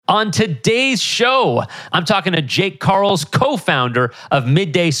On today's show, I'm talking to Jake Karls, co-founder of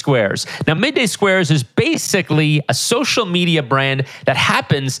Midday Squares. Now, Midday Squares is basically a social media brand that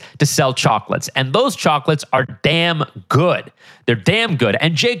happens to sell chocolates, and those chocolates are damn good. They're damn good.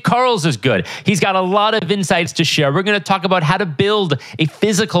 And Jake Karls is good. He's got a lot of insights to share. We're going to talk about how to build a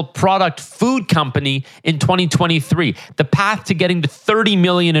physical product food company in 2023, the path to getting to 30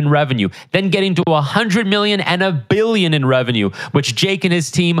 million in revenue, then getting to 100 million and $1 billion in revenue, which Jake and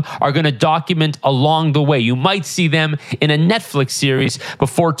his team are going to document along the way. You might see them in a Netflix series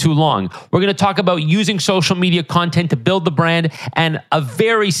before too long. We're going to talk about using social media content to build the brand and a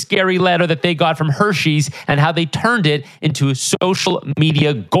very scary letter that they got from Hershey's and how they turned it into social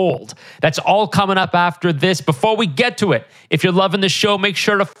media gold. That's all coming up after this. Before we get to it, if you're loving the show, make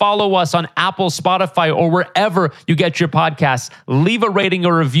sure to follow us on Apple, Spotify, or wherever you get your podcasts. Leave a rating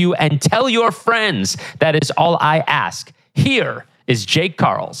or review and tell your friends. That is all I ask. Here is Jake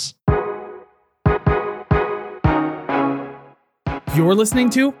Karls. You're listening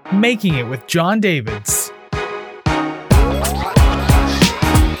to Making It with John Davids.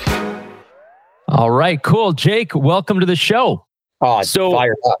 All right, cool. Jake, welcome to the show. Oh, so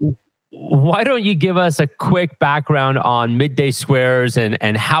fired up. Why don't you give us a quick background on Midday Squares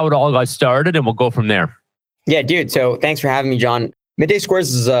and how it all got started, and we'll go from there. Yeah, dude. So thanks for having me, John. Midday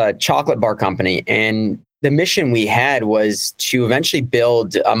Squares is a chocolate bar company, and the mission we had was to eventually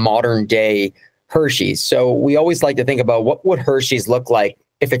build a modern day Hershey's. So we always like to think about what would Hershey's look like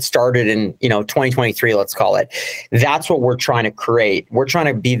if it started in, 2023, let's call it. That's what we're trying to create. We're trying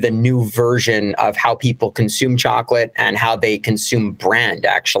to be the new version of how people consume chocolate and how they consume brand,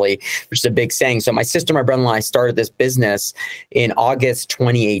 actually, which is a big saying. So my sister, my brother-in-law, I started this business in August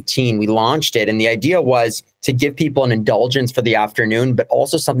 2018. We launched it, and the idea was to give people an indulgence for the afternoon, but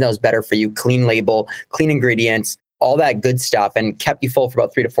also something that was better for you, clean label, clean ingredients, all that good stuff, and kept you full for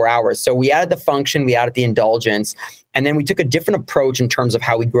about 3 to 4 hours. So we added the function, we added the indulgence, and then we took a different approach in terms of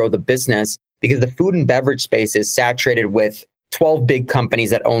how we grow the business, because the food and beverage space is saturated with 12 big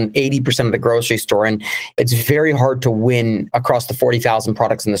companies that own 80% of the grocery store. And it's very hard to win across the 40,000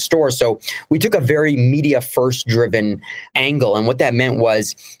 products in the store. So we took a very media first driven angle. And what that meant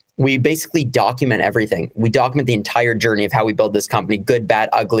was we basically document everything. We document the entire journey of how we build this company, good, bad,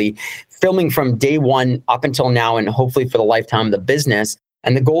 ugly, filming from day one up until now, and hopefully for the lifetime of the business.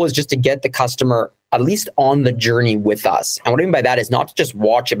 And the goal is just to get the customer at least on the journey with us. And what I mean by that is not to just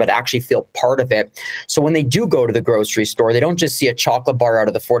watch it, but actually feel part of it. So when they do go to the grocery store, they don't just see a chocolate bar out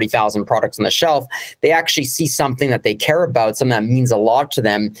of the 40,000 products on the shelf. They actually see something that they care about, something that means a lot to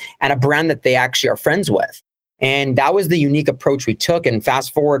them, and a brand that they actually are friends with. And that was the unique approach we took. And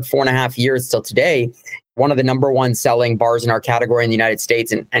fast forward 4.5 years till today, one of the number one selling bars in our category in the United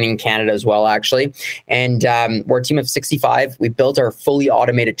States and in Canada as well, actually. And we're a team of 65. We built our fully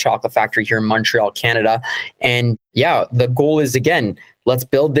automated chocolate factory here in Montreal, Canada. And yeah, the goal is, again, let's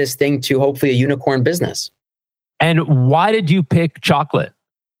build this thing to hopefully a unicorn business. And why did you pick chocolate?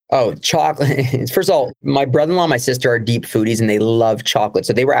 Oh, chocolate. First of all, my brother-in-law and my sister are deep foodies and they love chocolate.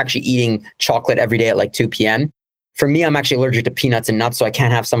 So they were actually eating chocolate every day at like 2 p.m. For me, I'm actually allergic to peanuts and nuts, so I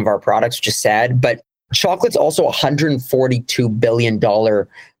can't have some of our products, which is sad. But chocolate's also $142 billion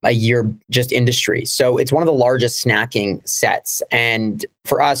a year just industry. So it's one of the largest snacking sets. And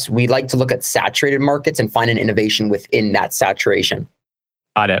for us, we like to look at saturated markets and find an innovation within that saturation.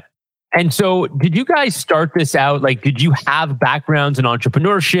 Got it. And so did you guys start this out? Like, did you have backgrounds in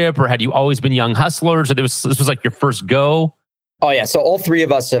entrepreneurship, or had you always been young hustlers, or this was like your first go? Oh, yeah. So all three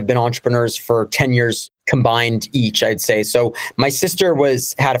of us have been entrepreneurs for 10 years combined each, I'd say. So my sister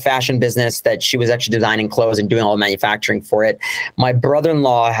had a fashion business that she was actually designing clothes and doing all the manufacturing for it. My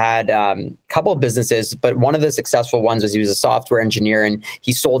brother-in-law had a couple of businesses, but one of the successful ones was he was a software engineer and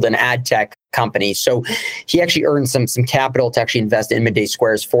he sold an ad tech company. So he actually earned some capital to actually invest in Midday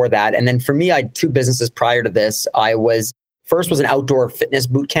Squares for that. And then for me, I had two businesses prior to this. First was an outdoor fitness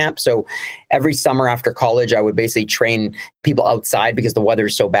boot camp. So every summer after college, I would basically train people outside because the weather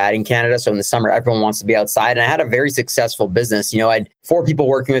is so bad in Canada. So in the summer, everyone wants to be outside. And I had a very successful business. I had 4 people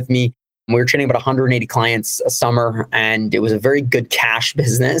working with me. We were training about 180 clients a summer, and it was a very good cash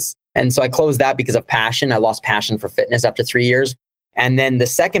business. And so I closed that because of passion. I lost passion for fitness after 3 years. And then the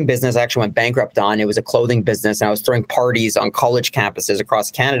second business I actually went bankrupt on. It was a clothing business. And I was throwing parties on college campuses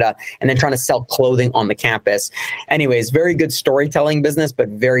across Canada and then trying to sell clothing on the campus. Anyways, very good storytelling business, but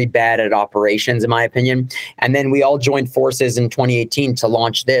very bad at operations, in my opinion. And then we all joined forces in 2018 to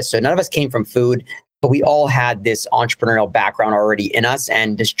launch this. So none of us came from food, but we all had this entrepreneurial background already in us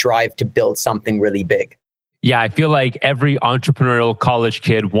and this drive to build something really big. Yeah, I feel like every entrepreneurial college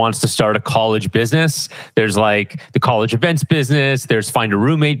kid wants to start a college business. There's like the college events business, there's find a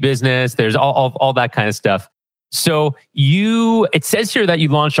roommate business, there's all that kind of stuff. So it says here that you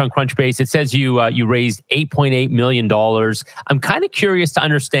launched on Crunchbase. It says you raised $8.8 million. I'm kind of curious to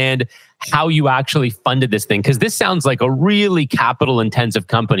understand how you actually funded this thing, because this sounds like a really capital intensive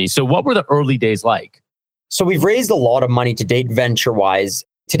company. So what were the early days like? So we've raised a lot of money to date venture wise.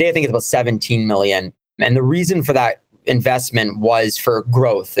 Today, I think it's about 17 million. And the reason for that investment was for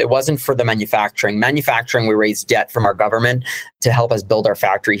growth. It wasn't for the manufacturing. Manufacturing, we raised debt from our government to help us build our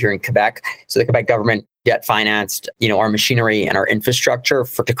factory here in Quebec. So the Quebec government debt financed, our machinery and our infrastructure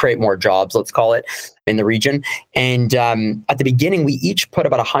to create more jobs, let's call it, in the region. And at the beginning, we each put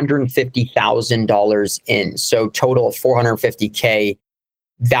about $150,000 in. So total of $450K.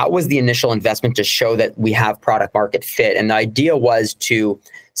 That was the initial investment to show that we have product market fit. And the idea was to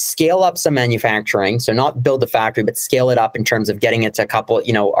scale up some manufacturing. So not build the factory, but scale it up in terms of getting it to a couple,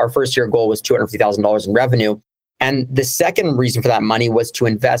 our first year goal was $250,000 in revenue. And the second reason for that money was to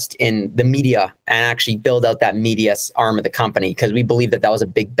invest in the media and actually build out that media arm of the company, because we believe that was a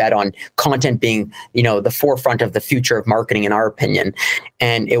big bet on content being, the forefront of the future of marketing, in our opinion.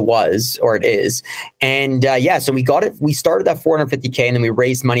 And it was, or it is. And so we got it. We started at $450K, and then we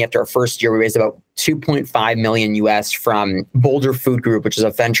raised money after our first year. We raised about 2.5 million US from Boulder Food Group, which is a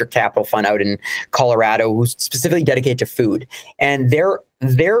venture capital fund out in Colorado, who's specifically dedicated to food. And their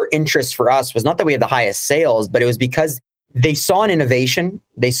interest for us was not that we had the highest sales, but it was because they saw an innovation.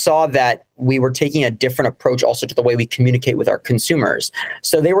 They saw that we were taking a different approach also to the way we communicate with our consumers.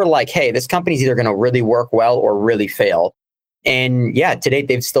 So they were like, hey, this company's either going to really work well or really fail. And to date,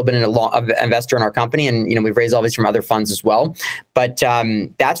 they've still been an investor in our company. And, we've raised all these from other funds as well. But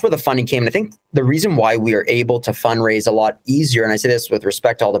that's where the funding came. And I think the reason why we are able to fundraise a lot easier, and I say this with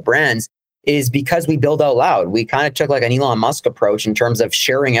respect to all the brands, is because we build out loud. We kind of took like an Elon Musk approach in terms of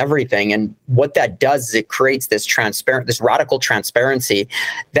sharing everything. And what that does is it creates this radical transparency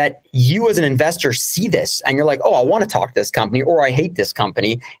that you as an investor see this and you're like, oh, I want to talk to this company, or I hate this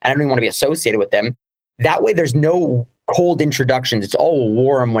company and I don't even want to be associated with them. That way there's no cold introductions. It's all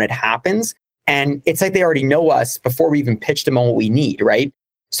warm when it happens. And it's like they already know us before we even pitch them on what we need, right?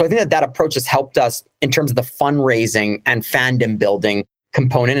 So I think that approach has helped us in terms of the fundraising and fandom building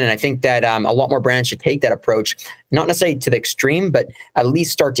component. And I think that a lot more brands should take that approach, not necessarily to the extreme, but at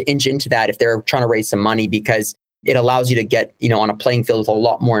least start to inch into that if they're trying to raise some money, because it allows you to get, on a playing field with a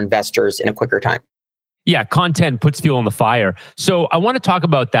lot more investors in a quicker time. Yeah, content puts fuel on the fire. So I want to talk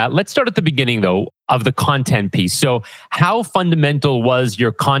about that. Let's start at the beginning, though, of the content piece. So how fundamental was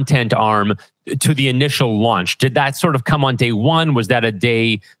your content arm to the initial launch? Did that sort of come on day one? Was that a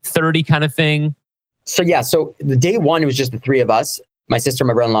day 30 kind of thing? So the day one, it was just the three of us, my sister,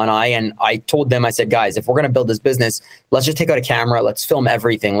 my brother-in-law, and I. And I told them, I said, guys, if we're going to build this business, let's just take out a camera. Let's film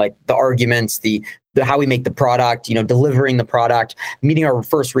everything, like the arguments, the how we make the product, delivering the product, meeting our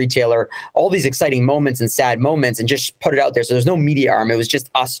first retailer, all these exciting moments and sad moments, and just put it out there. So there's no media arm. It was just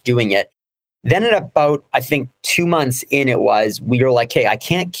us doing it. Then at about, I think 2 months in, we were like, hey, I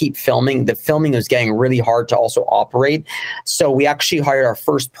can't keep filming. The filming was getting really hard to also operate. So we actually hired our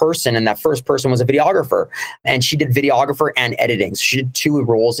first person, and that first person was a videographer. And she did videographer and editing. So she did 2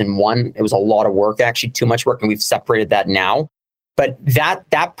 roles in one. It was a lot of work, actually too much work. And we've separated that now. But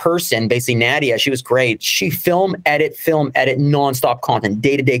that person, basically Nadia, she was great. She film, edit, nonstop content,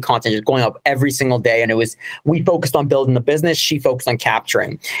 day-to-day content, just going up every single day. And we focused on building the business. She focused on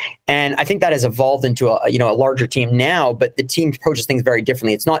capturing. And I think that has evolved into a larger team now, but the team approaches things very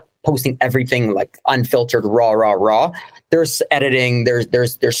differently. It's not posting everything like unfiltered, raw. There's editing,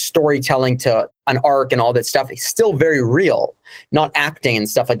 there's storytelling to an arc and all that stuff. It's still very real, not acting and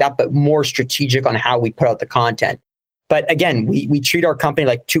stuff like that, but more strategic on how we put out the content. But again, we treat our company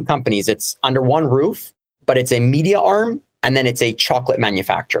like 2 companies. It's under one roof, but it's a media arm, and then it's a chocolate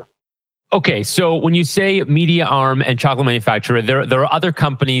manufacturer. Okay, so when you say media arm and chocolate manufacturer, there are other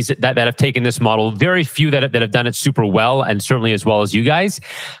companies that have taken this model. Very few that have done it super well, and certainly as well as you guys.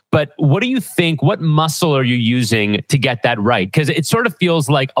 But what do you think? What muscle are you using to get that right? Because it sort of feels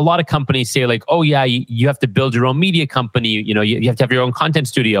like a lot of companies say like, oh yeah, you have to build your own media company. You have to have your own content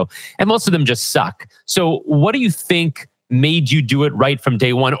studio, and most of them just suck. So what do you think made you do it right from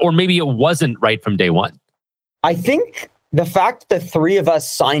day one, or maybe it wasn't right from day one? I think the fact that the 3 of us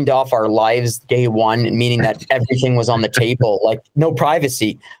signed off our lives day one, meaning that everything was on the table, like no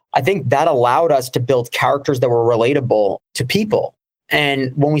privacy, I think that allowed us to build characters that were relatable to people.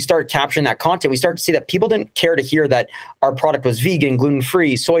 And when we started capturing that content, we started to see that people didn't care to hear that our product was vegan,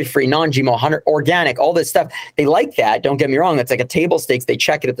 gluten-free, soy-free, non-GMO, 100 organic, all this stuff. They like that. Don't get me wrong. It's like a table stakes. They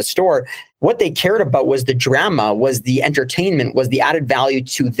check it at the store. What they cared about was the drama, was the entertainment, was the added value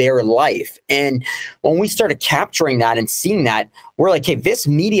to their life. And when we started capturing that and seeing that, we're like, hey, this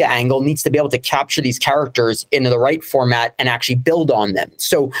media angle needs to be able to capture these characters in the right format and actually build on them.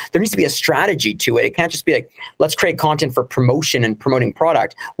 So there needs to be a strategy to it. It can't just be like, let's create content for promotion and promoting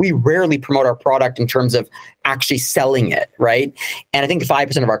product. We rarely promote our product in terms of actually selling it, right? And I think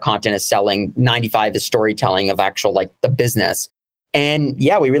 5% of our content is selling, 95% is storytelling of actual like the business. And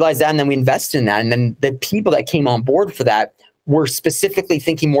yeah, we realized that, and then we invested in that. And then the people that came on board for that were specifically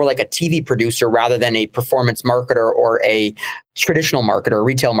thinking more like a TV producer rather than a performance marketer or a traditional marketer,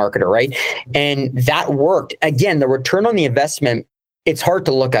 retail marketer, right? And that worked. Again, the return on the investment, it's hard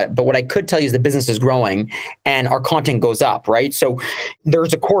to look at, but what I could tell you is the business is growing and our content goes up, right? So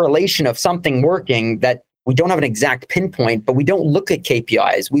there's a correlation of something working that we don't have an exact pinpoint, but we don't look at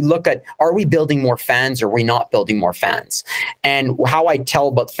KPIs. We look at, are we building more fans or are we not building more fans? And how I tell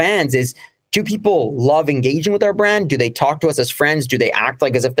about fans is, do people love engaging with our brand? Do they talk to us as friends? Do they act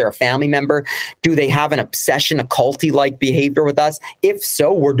like as if they're a family member? Do they have an obsession, a culty-like behavior with us? If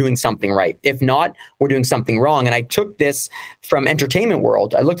so, we're doing something right. If not, we're doing something wrong. And I took this from entertainment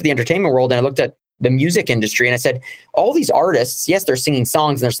world. I looked at the entertainment world and I looked at the music industry and I said, all these artists, yes, they're singing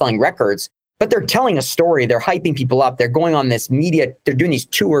songs and they're selling records, but they're telling a story. They're hyping people up. They're going on this media. They're doing these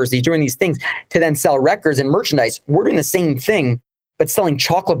tours. They're doing these things to then sell records and merchandise. We're doing the same thing, but selling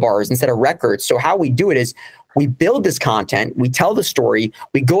chocolate bars instead of records. So how we do it is we build this content. We tell the story.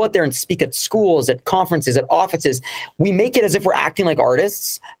 We go out there and speak at schools, at conferences, at offices. We make it as if we're acting like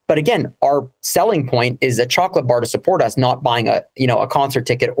artists. But again, our selling point is a chocolate bar to support us, not buying a concert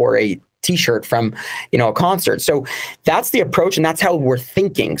ticket or a T-shirt from, a concert. So that's the approach and that's how we're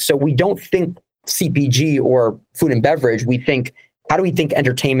thinking. So we don't think CPG or food and beverage. We think, how do we think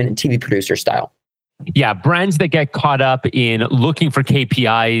entertainment and TV producer style? Yeah, brands that get caught up in looking for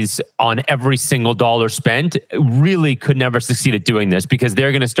KPIs on every single dollar spent really could never succeed at doing this because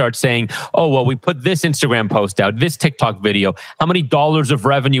they're going to start saying, oh, well, we put this Instagram post out, this TikTok video, how many dollars of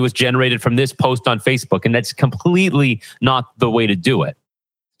revenue was generated from this post on Facebook? And that's completely not the way to do it.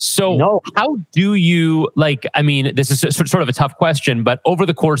 So How do you, this is sort of a tough question, but over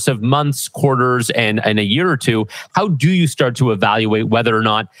the course of months, quarters, and a year or two, how do you start to evaluate whether or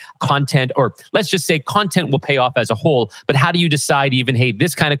not content, or let's just say content will pay off as a whole, but how do you decide even, hey,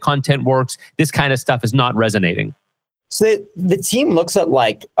 this kind of content works, this kind of stuff is not resonating? So the team looks at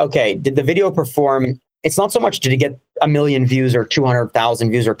okay, did the video perform? It's not so much did it get 1 million views or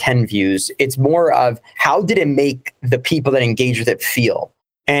 200,000 views or 10 views. It's more of how did it make the people that engage with it feel?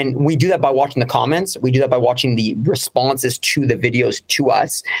 And we do that by watching the comments. We do that by watching the responses to the videos to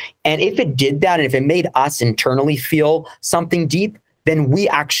us. And if it did that, and if it made us internally feel something deep, then we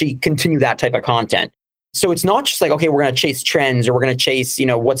actually continue that type of content. So it's not just like, okay, we're going to chase trends or we're going to chase,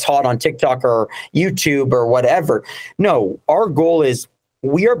 what's hot on TikTok or YouTube or whatever. No, our goal is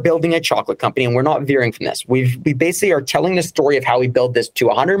we are building a chocolate company and we're not veering from this. We basically are telling the story of how we build this to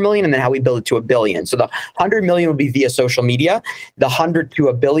 100 million and then how we build it to 1 billion. So the 100 million will be via social media. The 100 to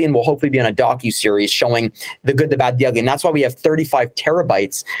 1 billion will hopefully be on a docu-series showing the good, the bad, the ugly. And that's why we have 35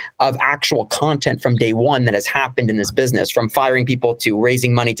 terabytes of actual content from day one that has happened in this business, from firing people to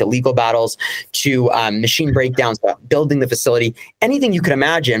raising money to legal battles to machine breakdowns, building the facility, anything you could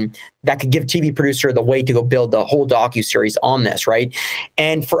imagine that could give TV producer the way to go build the whole docu-series on this, right?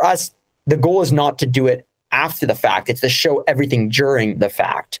 And for us, the goal is not to do it after the fact. It's to show everything during the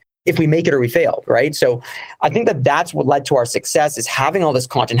fact. If we make it or we fail, right? So I think that that's what led to our success is having all this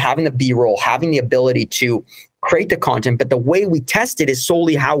content, having the B-roll, having the ability to create the content. But the way we test it is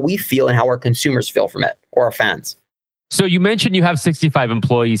solely how we feel and how our consumers feel from it or our fans. So you mentioned you have 65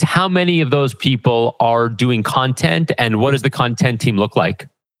 employees. How many of those people are doing content and what does the content team look like?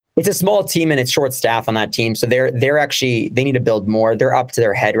 It's a small team and it's short staff on that team. So they're actually, they need to build more. They're up to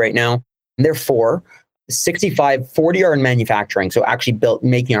their head right now. They're 4, 65, 40 are in manufacturing. So actually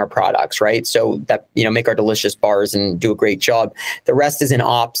making our products, right? So that, make our delicious bars and do a great job. The rest is in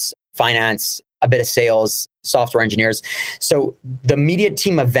ops, finance, a bit of sales, software engineers. So the media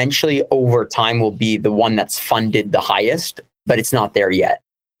team eventually over time will be the one that's funded the highest, but it's not there yet.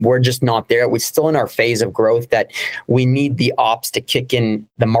 We're just not there. We're still in our phase of growth that we need the ops to kick in.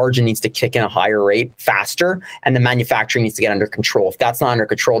 The margin needs to kick in a higher rate faster, and the manufacturing needs to get under control. If that's not under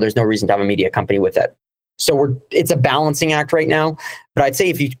control, there's no reason to have a media company with it. So it's a balancing act right now. But I'd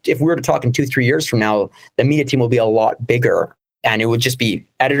say if we were to talk in 2-3 years from now, the media team will be a lot bigger, and it would just be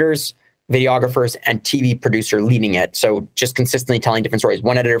editors, videographers, and TV producer leading it. So just consistently telling different stories.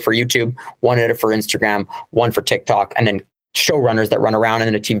 One editor for YouTube, one editor for Instagram, one for TikTok, and then showrunners that run around, and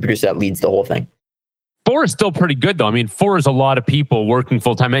then a TV producer that leads the whole thing. 4 is still pretty good, though. I mean, 4 is a lot of people working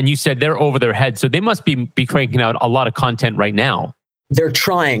full time. And you said they're over their heads. So they must be cranking out a lot of content right now. They're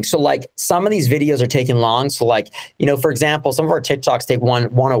trying. So like some of these videos are taking long. So like, you know, for example, some of our TikToks take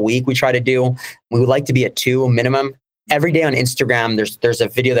one a week. We try to do. We would like to be at 2 minimum. Every day on Instagram, there's a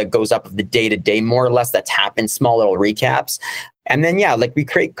video that goes up of the day to day, more or less, that's happened, small little recaps. And then, yeah, like we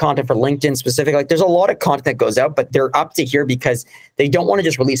create content for LinkedIn specific. Like there's a lot of content that goes out, but they're up to here because they don't want to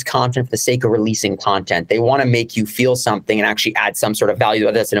just release content for the sake of releasing content. They want to make you feel something and actually add some sort of value,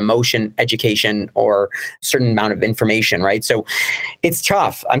 whether that's an emotion, education, or a certain amount of information, right? So it's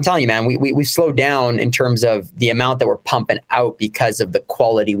tough. I'm telling you, man, we've slowed down in terms of the amount that we're pumping out because of the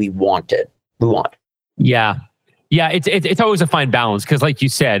quality we want. Yeah. Yeah, it's always a fine balance because, like you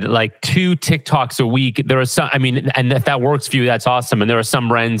said, like 2 TikToks a week. There are some, I mean, and if that works for you, that's awesome. And there are some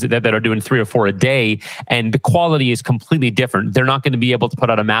brands that are doing 3 or 4 a day, and the quality is completely different. They're not going to be able to put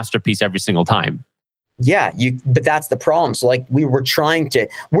out a masterpiece every single time. Yeah, but that's the problem. So like we're trying to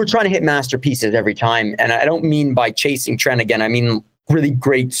hit masterpieces every time, and I don't mean by chasing trend again. I mean really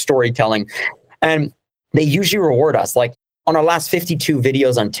great storytelling, and they usually reward us. Like on our last 52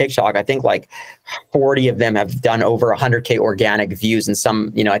 videos on TikTok, I think like 40 of them have done over 100K organic views. And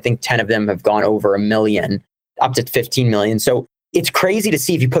some, you know, I think 10 of them have gone over 1 million, up to 15 million. So it's crazy to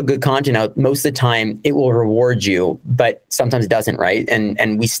see if you put good content out, most of the time it will reward you, but sometimes it doesn't, right?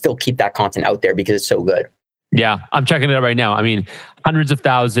 And we still keep that content out there because it's so good. Yeah, I'm checking it out right now. I mean, hundreds of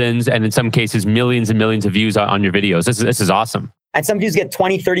thousands, and in some cases, millions and millions of views on your videos. This is awesome. And some views get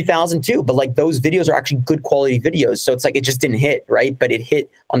 20, 30,000 too, but like those videos are actually good quality videos. So it's like, it just didn't hit, right? But it hit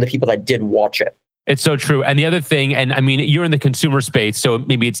on the people that did watch it. It's so true. And the other thing, and I mean, you're in the consumer space, so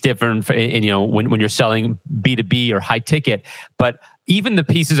maybe it's different for, you know, when you're selling B2B or high ticket, but even the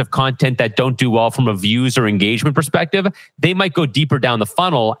pieces of content that don't do well from a views or engagement perspective, they might go deeper down the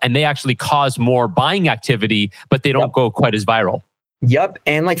funnel and they actually cause more buying activity, but they don't go quite as viral. Yep.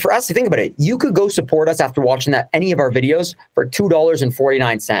 And like for us, to think about it, you could go support us after watching any of our videos for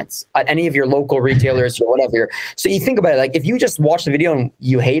 $2.49 at any of your local retailers or whatever. So you think about it, like if you just watch the video and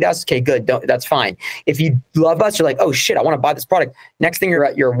you hate us, okay, good, that's fine. If you love us, you're like, oh shit, I want to buy this product. Next thing you're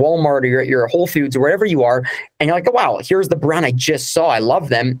at your Walmart or you're at your Whole Foods or wherever you are, and you're like, oh, wow, here's the brand I just saw. I love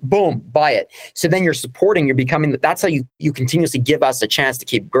them. Boom, buy it. So then you're supporting, you're becoming, that's how you continuously give us a chance to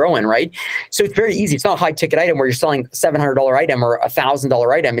keep growing, right? So it's very easy. It's not a high ticket item where you're selling a $700 item or a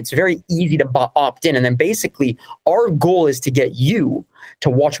 $1,000 item. It's very easy to opt in. And then basically our goal is to get you to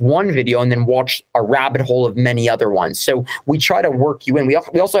watch one video and then watch a rabbit hole of many other ones. So we try to work you in. We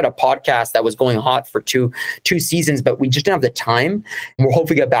also had a podcast that was going hot for two seasons, but we just didn't have the time. And we'll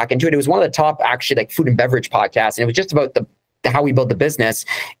hopefully get back into it. It was one of the top actually like food and beverage podcasts. And it was just about how we build the business.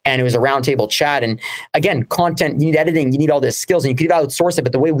 And it was a roundtable chat. And again, content, you need editing, you need all these skills, and you could outsource it.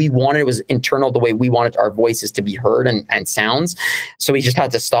 But the way we wanted it was internal, the way we wanted our voices to be heard and sounds. So we just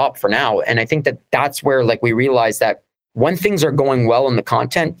had to stop for now. And I think that's where like we realized that when things are going well in the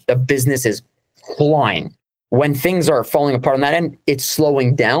content, the business is flying. When things are falling apart on that end, it's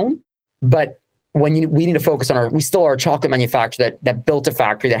slowing down. But we need to focus on we still are a chocolate manufacturer that built a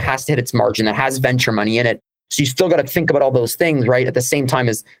factory that has to hit its margin, that has venture money in it. So you still got to think about all those things, right? At the same time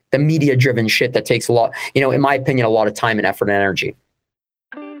as the media driven shit that takes a lot, in my opinion, a lot of time and effort and energy.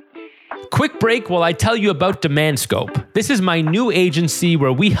 Quick break while I tell you about DemandScope. This is my new agency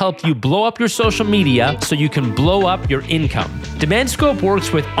where we help you blow up your social media so you can blow up your income. DemandScope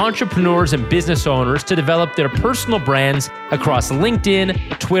works with entrepreneurs and business owners to develop their personal brands across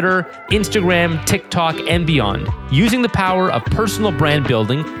LinkedIn, Twitter, Instagram, TikTok, and beyond, using the power of personal brand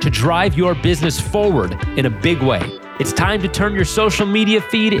building to drive your business forward in a big way. It's time to turn your social media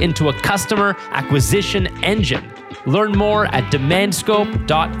feed into a customer acquisition engine. Learn more at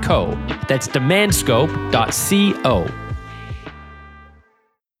demandscope.co. That's demandscope.co.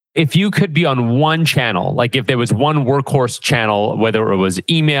 If you could be on one channel, like if there was one workhorse channel, whether it was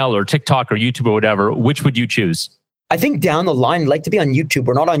email or TikTok or YouTube or whatever, which would you choose? I think down the line, I'd like to be on YouTube.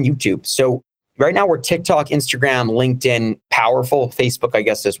 We're not on YouTube. So right now we're TikTok, Instagram, LinkedIn, powerful, Facebook, I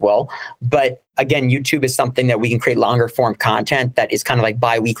guess, as well. But again, YouTube is something that we can create longer form content that is kind of like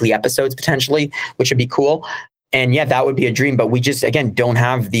bi-weekly episodes potentially, which would be cool. And yeah, that would be a dream, but we just, again, don't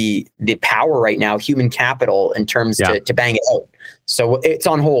have the power right now, human capital in terms to bang it out. So it's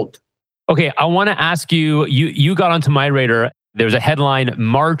on hold. Okay, I want to ask you, you got onto my radar There's a headline,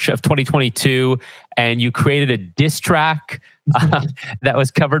 March of 2022, and you created a diss track that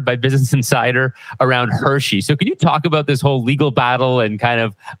was covered by Business Insider around Hershey. So can you talk about this whole legal battle and kind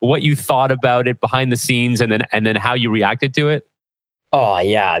of what you thought about it behind the scenes, and then how you reacted to it? Oh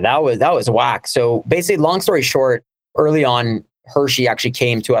yeah, that was whack. So basically, long story short, early on, Hershey actually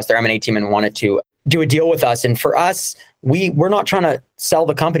came to us, their M&A team, and wanted to do a deal with us. And for us, we're not trying to sell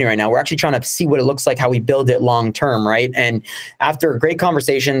the company right now. We're actually trying to see what it looks like, how we build it long term, right? And after great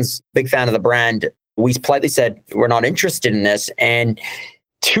conversations, big fan of the brand, we politely said, we're not interested in this. And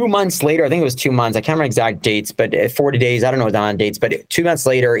 2 months later, I think it was 2 months, I can't remember exact dates, but 40 days, I don't know the on dates, but 2 months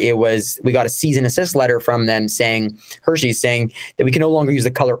later, we got a cease and desist letter from them Hershey's saying that we can no longer use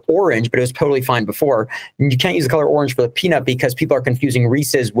the color orange, but it was totally fine before. And you can't use the color orange for the peanut because people are confusing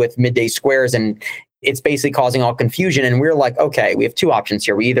Reese's with Midday Squares, and it's basically causing all confusion. And we're like, okay, we have two options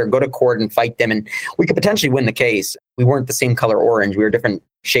here. We either go to court and fight them, and we could potentially win the case. We weren't the same color orange. We were a different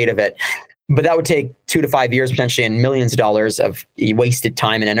shade of it. But that would take 2 to 5 years, potentially, and millions of dollars of wasted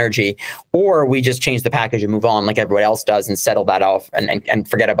time and energy. Or we just change the package and move on like everyone else does and settle that off and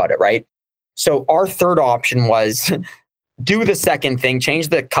forget about it, right? So our third option was do the second thing, change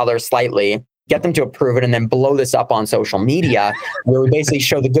the color slightly, get them to approve it, and then blow this up on social media where we basically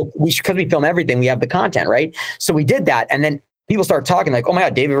show the good, because we film everything, we have the content, right? So we did that. And then people start talking like, oh my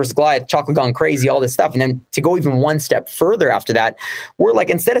God, David versus Goliath, chocolate gone crazy, all this stuff. And then to go even one step further after that, we're like,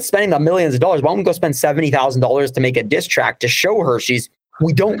 instead of spending the millions of dollars, why don't we go spend $70,000 to make a diss track to show Hershey's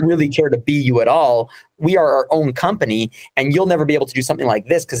we don't really care to be you at all. We are our own company, and you'll never be able to do something like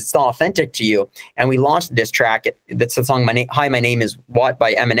this because it's not authentic to you. And we launched this track. That's the song Hi, My Name Is What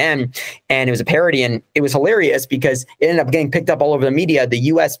by Eminem. And it was a parody, and it was hilarious because it ended up getting picked up all over the media. The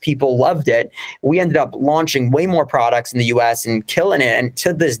US people loved it. We ended up launching way more products in the US and killing it. And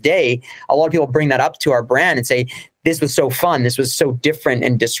to this day, a lot of people bring that up to our brand and say, this was so fun. This was so different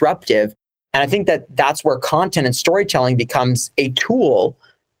and disruptive. And I think that that's where content and storytelling becomes a tool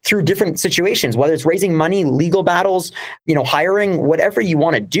through different situations, whether it's raising money, legal battles, hiring, whatever you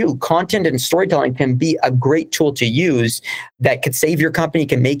want to do. Content and storytelling can be a great tool to use that could save your company,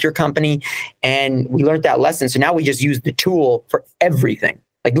 can make your company. And we learned that lesson. So now we just use the tool for everything.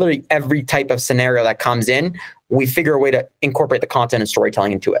 Like literally every type of scenario that comes in, we figure a way to incorporate the content and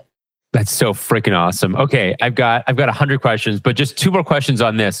storytelling into it. That's so freaking awesome. Okay, I've got 100 questions, but just 2 more questions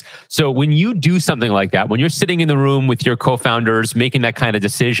on this. So when you do something like that, when you're sitting in the room with your co-founders making that kind of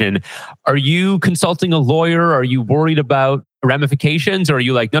decision, are you consulting a lawyer? Are you worried about ramifications? Or are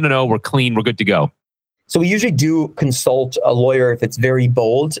you like, no, we're clean, we're good to go? So we usually do consult a lawyer if it's very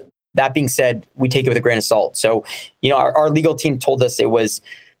bold. That being said, we take it with a grain of salt. So, our legal team told us it was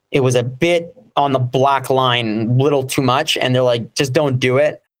a bit on the black line, little too much. And they're like, just don't do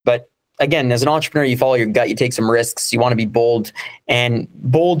it. But again, as an entrepreneur, you follow your gut, you take some risks, you want to be bold. And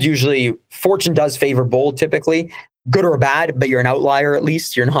bold, usually, fortune does favor bold typically, good or bad, but you're an outlier at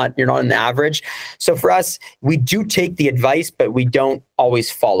least. You're not in the average. So for us, we do take the advice, but we don't always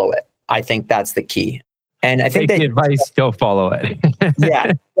follow it. I think that's the key. And I think take the advice, don't follow it.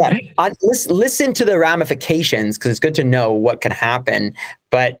 yeah. Listen to the ramifications because it's good to know what can happen,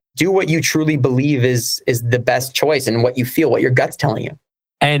 but do what you truly believe is the best choice and what you feel, what your gut's telling you.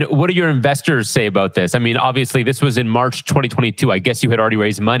 And what do your investors say about this? I mean, obviously, this was in March 2022. I guess you had already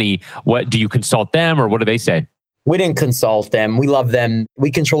raised money. What do you consult them, or what do they say? We didn't consult them. We love them.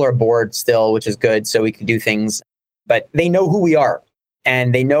 We control our board still, which is good, so we can do things. But they know who we are,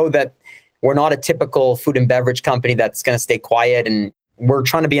 and they know that we're not a typical food and beverage company that's going to stay quiet, and we're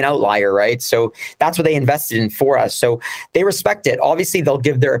trying to be an outlier, right? So that's what they invested in for us. So they respect it. Obviously, they'll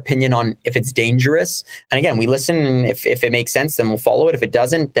give their opinion on if it's dangerous. And again, we listen. And if it makes sense, then we'll follow it. If it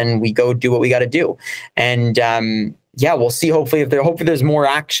doesn't, then we go do what we got to do. And we'll see. Hopefully there's more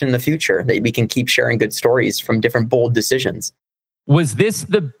action in the future that we can keep sharing good stories from different bold decisions. Was this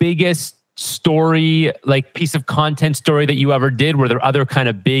the biggest story, like piece of content story that you ever did? Were there other kind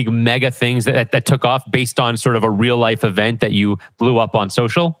of big mega things that took off based on sort of a real life event that you blew up on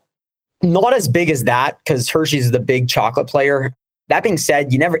social? Not as big as that, because Hershey's is the big chocolate player. That being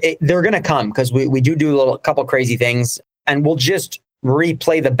said, they're going to come because we do a couple crazy things, and we'll just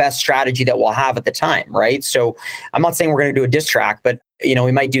replay the best strategy that we'll have at the time, right? So I'm not saying we're going to do a diss track, but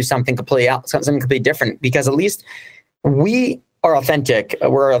we might do something completely different, because at least we are authentic.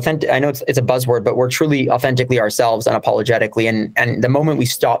 We're authentic. I know it's a buzzword, but we're truly authentically ourselves, unapologetically. And the moment we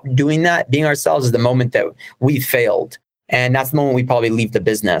stop doing that, being ourselves, is the moment that we failed. And that's the moment we probably leave the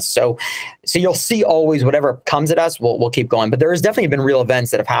business. So you'll see always whatever comes at us, we'll keep going. But there has definitely been real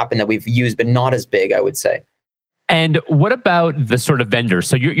events that have happened that we've used, but not as big, I would say. And what about the sort of vendors?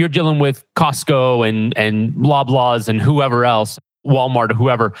 So you're dealing with Costco and Loblaws and whoever else, Walmart or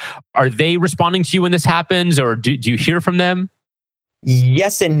whoever. Are they responding to you when this happens, or do you hear from them?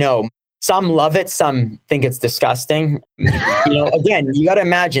 Yes and no. Some love it. Some think it's disgusting. Again, you got to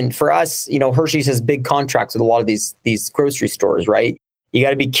imagine for us, Hershey's has big contracts with a lot of these grocery stores, right? You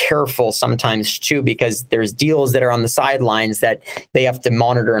got to be careful sometimes too, because there's deals that are on the sidelines that they have to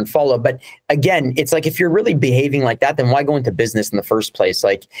monitor and follow. But again, it's like, if you're really behaving like that, then why go into business in the first place?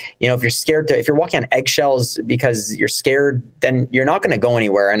 Like, if you're walking on eggshells because you're scared, then you're not going to go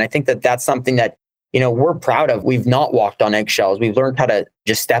anywhere. And I think that that's something that, we're proud of. We've not walked on eggshells. We've learned how to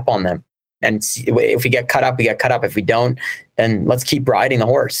just step on them. And if we get cut up, we get cut up. If we don't, then let's keep riding the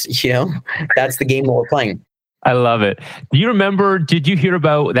horse. That's the game that we're playing. I love it. Did you hear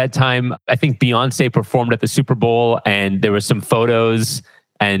about that time? I think Beyonce performed at the Super Bowl and there were some photos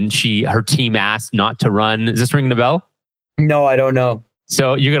and her team asked not to run. Is this ringing a bell? No, I don't know.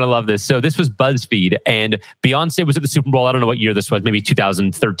 So you're going to love this. So this was BuzzFeed and Beyonce was at the Super Bowl. I don't know what year this was, maybe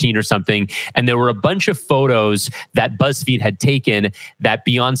 2013 or something. And there were a bunch of photos that BuzzFeed had taken that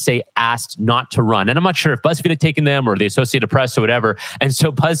Beyonce asked not to run. And I'm not sure if BuzzFeed had taken them or the Associated Press or whatever. And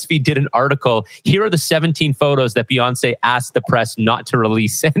so BuzzFeed did an article. Here are the 17 photos that Beyonce asked the press not to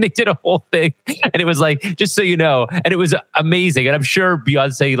release. And they did a whole thing. And it was like, just so you know, and it was amazing. And I'm sure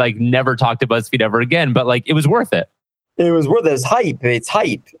Beyonce never talked to BuzzFeed ever again, but it was worth it. It was worth it. It's hype. It's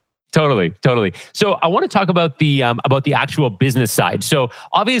hype. Totally. So I want to talk about the actual business side. So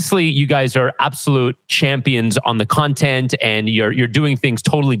obviously, you guys are absolute champions on the content, and you're doing things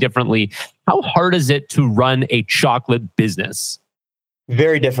totally differently. How hard is it to run a chocolate business?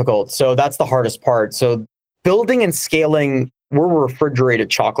 Very difficult. So that's the hardest part. So building and scaling. We're a refrigerated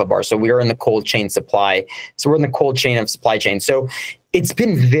chocolate bar. So we are in the cold chain supply. So we're in the cold chain of supply chain. So it's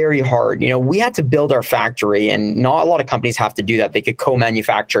been very hard. We had to build our factory, and not a lot of companies have to do that. They could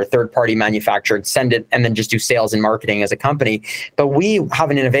co-manufacture, third-party manufacture, send it, and then just do sales and marketing as a company. But we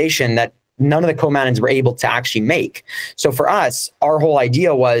have an innovation that none of the co-mans were able to actually make. So for us, our whole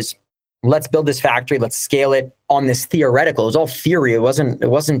idea was, let's build this factory, let's scale it on this theoretical. It was all theory. It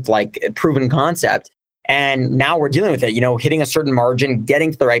wasn't like a proven concept. And now we're dealing with it, hitting a certain margin,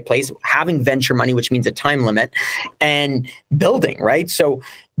 getting to the right place, having venture money, which means a time limit, and building, right? So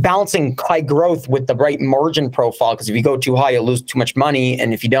balancing high growth with the right margin profile, because if you go too high, you'll lose too much money.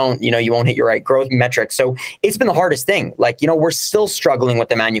 And if you don't, you won't hit your right growth metrics. So it's been the hardest thing. We're still struggling with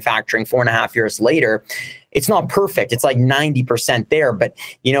the manufacturing 4.5 years later. It's not perfect. It's 90% there. But,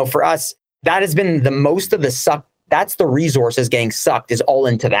 for us, that has been the most of the suck. That's the resources getting sucked is all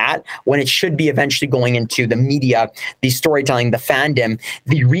into that, when it should be eventually going into the media, the storytelling, the fandom,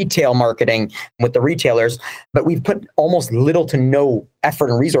 the retail marketing with the retailers. But we've put almost little to no effort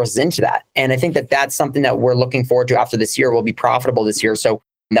and resources into that. And I think that that's something that we're looking forward to after this year. We'll be profitable this year. So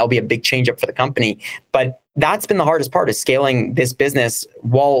that'll be a big change up for the company. But that's been the hardest part, is scaling this business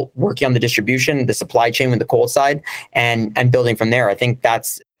while working on the distribution, the supply chain with the cold side, and building from there. I think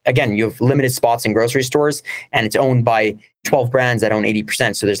that's, again, you have limited spots in grocery stores, and it's owned by 12 brands that own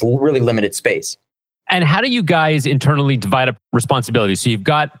 80%. So there's really limited space. And how do you guys internally divide up responsibilities? So you've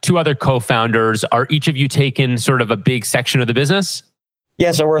got two other co-founders. Are each of you taking sort of a big section of the business?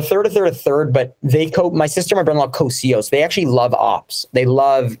 Yeah, so we're a third, but my sister and my brother-in-law co-CEOs. They actually love ops. They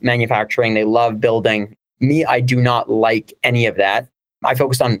love manufacturing. They love building. Me, I do not like any of that. I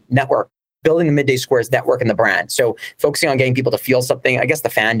focused on network. Building the Midday Squares network and the brand. So focusing on getting people to feel something, I guess the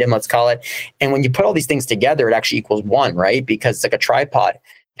fandom, let's call it. And when you put all these things together, it actually equals one, right? Because it's like a tripod.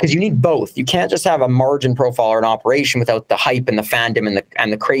 Because you need both. You can't just have a margin profile or an operation without the hype and the fandom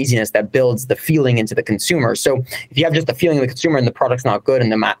and the craziness that builds the feeling into the consumer. So if you have just the feeling of the consumer and the product's not good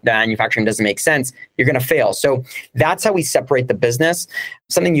and the manufacturing doesn't make sense, you're going to fail. So that's how we separate the business.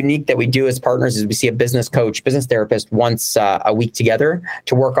 Something unique that we do as partners is we see a business coach, business therapist once a week together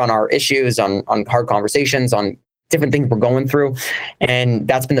to work on our issues, on hard conversations, on different things we're going through. And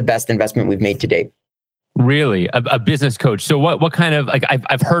that's been the best investment we've made to date. Really? A business coach. So what kind of,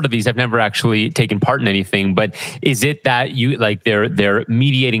 I've heard of these, I've never actually taken part in anything, but is it that you they're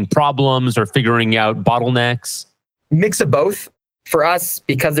mediating problems or figuring out bottlenecks? Mix of both. For us,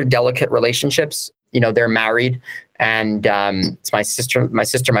 because they're delicate relationships, they're married, and it's my sister,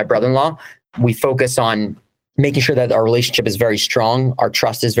 my brother-in-law. We focus on making sure that our relationship is very strong, our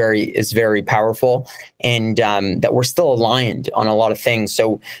trust is very powerful, and that we're still aligned on a lot of things.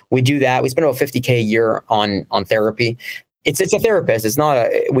 So we do that. We spend about $50,000 a year on therapy. It's a therapist. It's not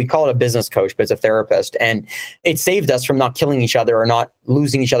we call it a business coach, but it's a therapist. And it saved us from not killing each other or not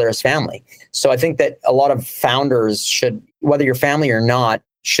losing each other as family. So I think that a lot of founders should, whether you're family or not,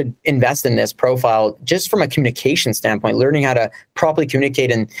 should invest in this profile just from a communication standpoint. Learning how to properly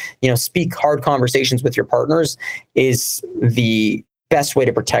communicate and, speak hard conversations with your partners is the best way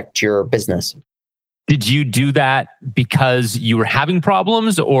to protect your business. Did you do that because you were having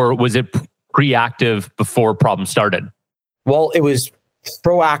problems, or was it reactive before problems started? Well, it was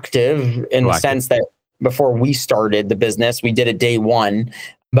proactive in the sense that before we started the business, we did it day one.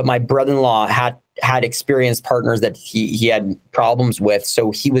 But my brother-in-law had experienced partners that he had problems with.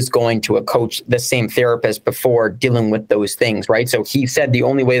 So he was going to a coach, the same therapist, before dealing with those things, right? So he said the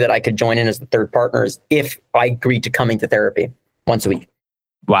only way that I could join in as the third partner is if I agreed to coming to therapy once a week.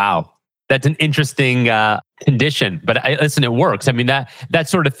 Wow. That's an interesting condition, but listen, it works. I mean, that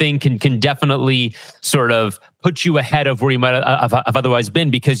sort of thing can definitely sort of put you ahead of where you might have otherwise been,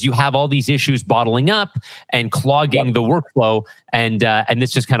 because you have all these issues bottling up and clogging the workflow, and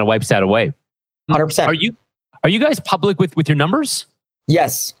this just kind of wipes that away. 100%. Are you guys public with your numbers?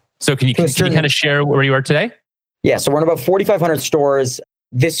 Yes. So can you kind of share where you are today? Yeah. So we're in about 4,500 stores.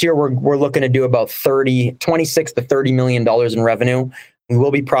 This year, we're looking to do about $26 to $30 million in revenue. We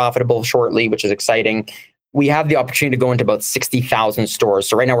will be profitable shortly, which is exciting. We have the opportunity to go into about 60,000 stores.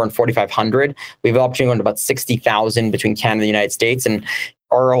 So right now we're in 4,500. We have the opportunity to go into about 60,000 between Canada and the United States. And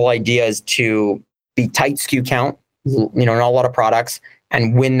our whole idea is to be tight SKU count, not a lot of products,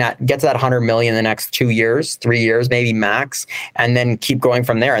 and get to that 100 million in the next 2 years, 3 years, maybe max, and then keep going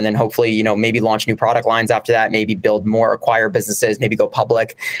from there. And then hopefully, maybe launch new product lines after that, maybe build more, acquire businesses, maybe go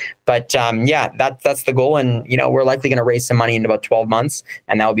public. But that's the goal. And, we're likely going to raise some money in about 12 months.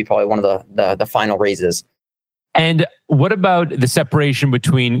 And that would be probably one of the final raises. And what about the separation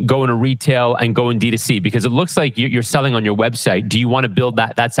between going to retail and going D2C? Because it looks like you're selling on your website. Do you want to build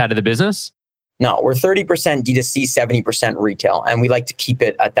that side of the business? No, we're 30% D2C, 70% retail, and we like to keep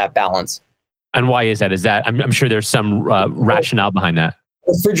it at that balance. And why is that? I'm sure there's some rationale behind that.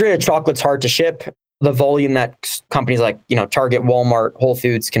 Refrigerated chocolate's hard to ship. The volume that companies like Target, Walmart, Whole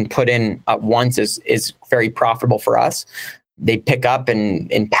Foods can put in at once is very profitable for us. They pick up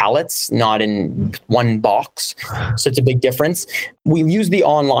in pallets, not in one box. So it's a big difference. We use the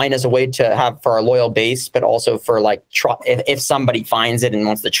online as a way to have for our loyal base, but also for if somebody finds it and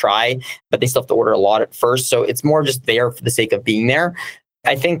wants to try, but they still have to order a lot at first. So it's more just there for the sake of being there.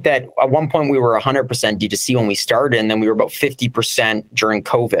 I think that at one point we were 100% D2C when we started, and then we were about 50% during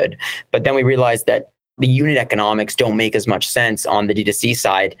COVID. But then we realized that the unit economics don't make as much sense on the D2C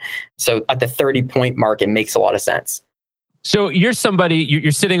side. So at the 30-point mark, it makes a lot of sense. So you're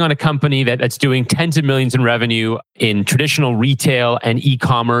sitting on a company that's doing tens of millions in revenue in traditional retail and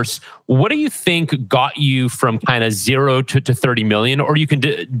e-commerce. What do you think got you from kind of 0 to 30 million? Or you can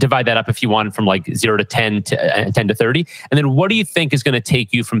divide that up if you want, from like 0 to 10 to 10 to 30. And then what do you think is going to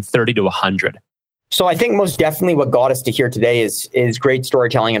take you from 30 to 100? So I think most definitely what got us to here today is great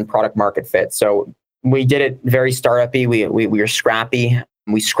storytelling and product market fit. So we did it very startup-y. We were scrappy.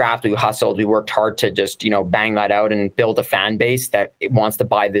 We scrapped, we hustled, we worked hard to just, bang that out and build a fan base that wants to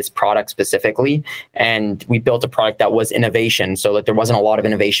buy this product specifically. And we built a product that was innovation, so that there wasn't a lot of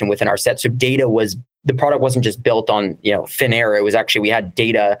innovation within our set. So the product wasn't just built on, thin air. It was actually, we had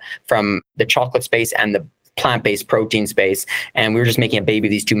data from the chocolate space and the plant-based protein space. And we were just making a baby of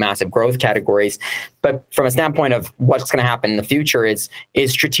these two massive growth categories. But from a standpoint of what's going to happen in the future is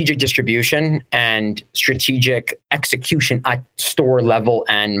strategic distribution and strategic execution at store level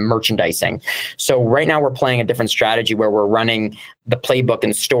and merchandising. So right now we're playing a different strategy where we're running the playbook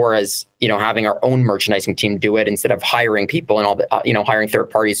in store as, having our own merchandising team do it instead of hiring people and all the, hiring third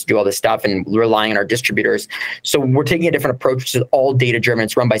parties to do all this stuff and relying on our distributors. So we're taking a different approach, which is all data driven.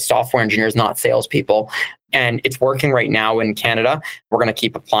 It's run by software engineers, not salespeople. And it's working right now in Canada. We're going to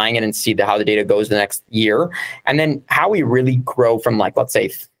keep applying it and see how the data goes the next year. And then how we really grow from let's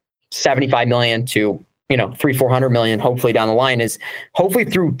say 75 million to 300-400 million, hopefully down the line, is hopefully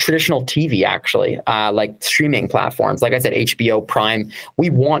through traditional TV, actually, like streaming platforms. Like I said, HBO Prime, we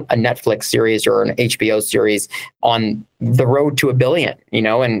want a Netflix series or an HBO series on the road to $1 billion,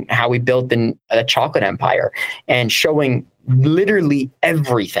 and how we built a chocolate empire and showing literally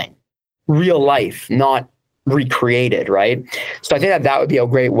everything, real life, not recreated, right? So I think that would be a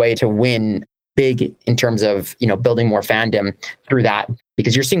great way to win big in terms of, building more fandom through that,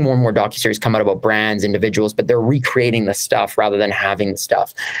 because you're seeing more and more docuseries come out about brands, individuals, but they're recreating the stuff rather than having the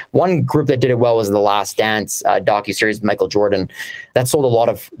stuff. One group that did it well was The Last Dance docuseries with Michael Jordan. That sold a lot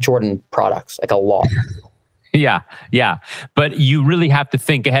of Jordan products, like a lot. Yeah, yeah. But you really have to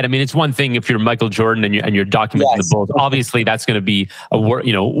think ahead. I mean, it's one thing if you're Michael Jordan and you're documenting the Bulls. Obviously, that's going to be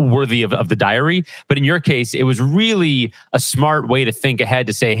worthy of the diary. But in your case, it was really a smart way to think ahead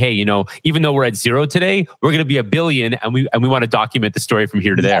to say, hey, even though we're at zero today, we're going to be $1 billion, and we want to document the story from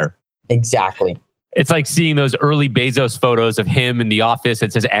here to there. Exactly. It's like seeing those early Bezos photos of him in the office.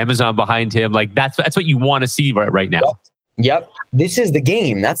 It says Amazon behind him. Like that's what you want to see right now. Yep. This is the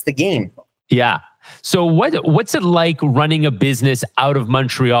game. That's the game. Yeah. So what's it like running a business out of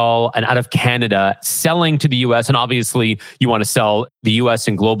Montreal and out of Canada, selling to the US? And obviously you want to sell the US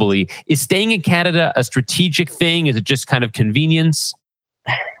and globally. Is staying in Canada a strategic thing? Is it just kind of convenience?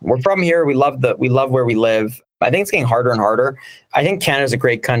 We're from here. We love where we live. I think it's getting harder and harder. I think Canada's a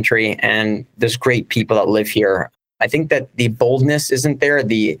great country and there's great people that live here. I think that the boldness isn't there.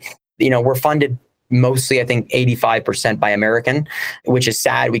 We're funded mostly, I think 85% by American, which is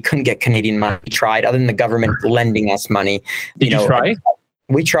sad. We couldn't get Canadian money. We tried, other than the government lending us money. Did you try?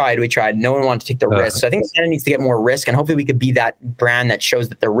 We tried. No one wanted to take the risk. So I think Canada needs to get more risk, and hopefully we could be that brand that shows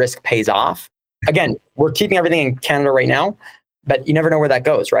that the risk pays off. Again, we're keeping everything in Canada right now, but you never know where that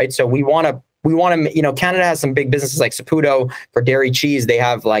goes, right? So we want to, Canada has some big businesses like Saputo for dairy cheese. They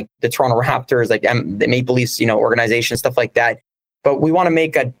have like the Toronto Raptors, like the Maple Leafs, organization, stuff like that. But we want to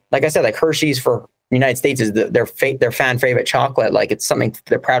make like I said, like Hershey's for the United States is their fan favorite chocolate. Like it's something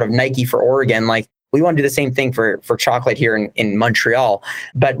they're proud of. Nike for Oregon. Like we want to do the same thing for chocolate here in Montreal.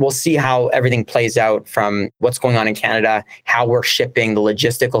 But we'll see how everything plays out from what's going on in Canada, how we're shipping, the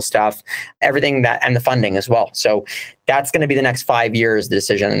logistical stuff, everything and the funding as well. So that's going to be the next 5 years, the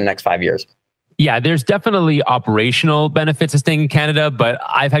decision in the next 5 years. Yeah, there's definitely operational benefits of staying in Canada, but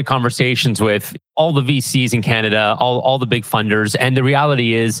I've had conversations with all the VCs in Canada, all the big funders. And the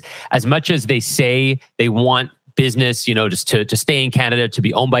reality is, as much as they say they want business, just to stay in Canada, to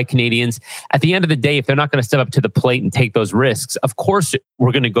be owned by Canadians, at the end of the day, if they're not going to step up to the plate and take those risks, of course,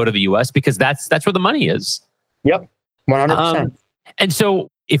 we're going to go to the US because that's where the money is. Yep, 100%. And so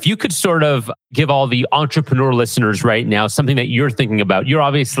if you could sort of give all the entrepreneur listeners right now something that you're thinking about, you're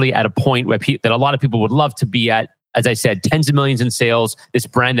obviously at a point where that a lot of people would love to be at. As I said, tens of millions in sales, this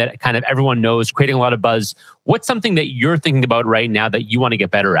brand that kind of everyone knows, creating a lot of buzz. What's something that you're thinking about right now that you want to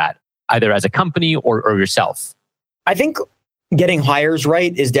get better at, either as a company or yourself? I think getting hires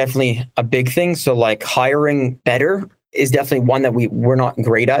right is definitely a big thing. So like hiring better is definitely one that we're not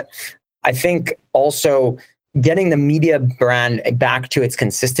great at. I think also getting the media brand back to its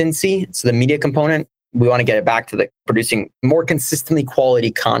consistency. So the media component, we want to get it back to producing more consistently quality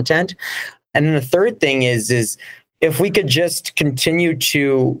content. And then the third thing is if we could just continue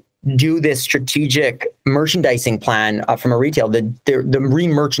to do this strategic merchandising plan from a retail, the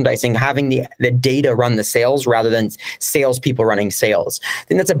re-merchandising, having the data run the sales rather than salespeople running sales. I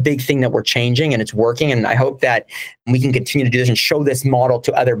think that's a big thing that we're changing and it's working. And I hope that we can continue to do this and show this model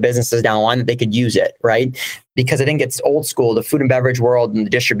to other businesses down the line that they could use it, right? Because I think it's old school. The food and beverage world and the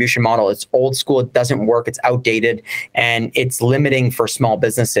distribution model, it's old school. It doesn't work. It's outdated and it's limiting for small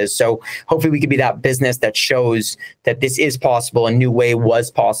businesses. So hopefully we could be that business that shows that this is possible. A new way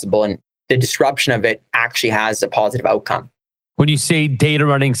was possible. And the disruption of it actually has a positive outcome. When you say data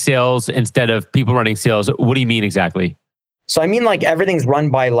running sales instead of people running sales, what do you mean exactly? So I mean, like everything's run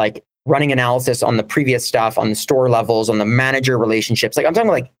by like running analysis on the previous stuff, on the store levels, on the manager relationships. Like I'm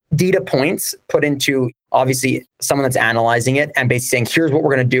talking like data points put into obviously someone that's analyzing it and basically saying, here's what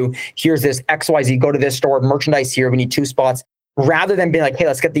we're going to do. Here's this XYZ, go to this store, merchandise here. We need 2 spots. Rather than being like, hey,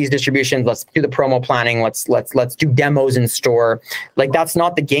 let's get these distributions. Let's do the promo planning. Let's do demos in store. Like that's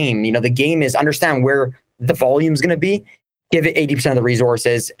not the game. The game is understand where the volume is going to be, give it 80% of the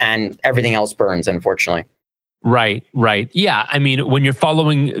resources and everything else burns, unfortunately. Right. Yeah. I mean, when you're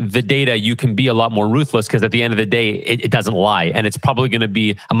following the data, you can be a lot more ruthless because at the end of the day, it doesn't lie. And it's probably going to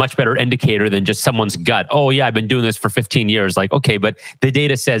be a much better indicator than just someone's gut. Oh, yeah, I've been doing this for 15 years. Like, okay, but the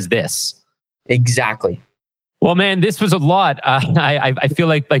data says this. Exactly. Well, man, this was a lot. I feel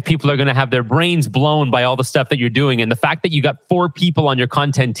like people are going to have their brains blown by all the stuff that you're doing. And the fact that you got 4 people on your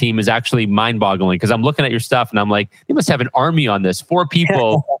content team is actually mind-boggling because I'm looking at your stuff and I'm like, they must have an army on this. 4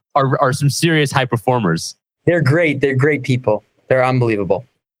 people are some serious high performers. They're great. They're great people. They're unbelievable.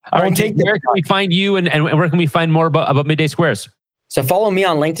 All right, Jake, where can we find you and where can we find more about Midday Squares? So follow me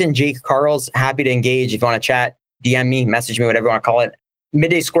on LinkedIn, Jake Carls. Happy to engage. If you want to chat, DM me, message me, whatever you want to call it.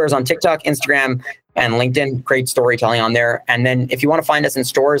 Midday Squares on TikTok, Instagram, and LinkedIn. Great storytelling on there. And then if you want to find us in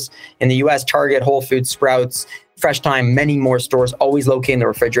stores in the US, Target, Whole Foods, Sprouts, Fresh Time, many more stores, always located in the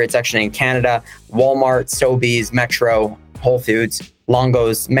refrigerated section in Canada, Walmart, Sobeys, Metro, Whole Foods,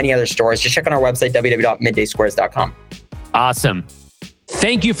 Longo's, many other stores. Just check on our website, www.middaysquares.com. Awesome.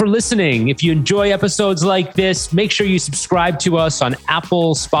 Thank you for listening. If you enjoy episodes like this, make sure you subscribe to us on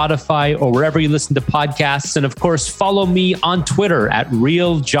Apple, Spotify, or wherever you listen to podcasts. And of course, follow me on Twitter at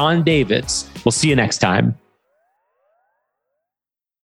RealJohnDavids. We'll see you next time.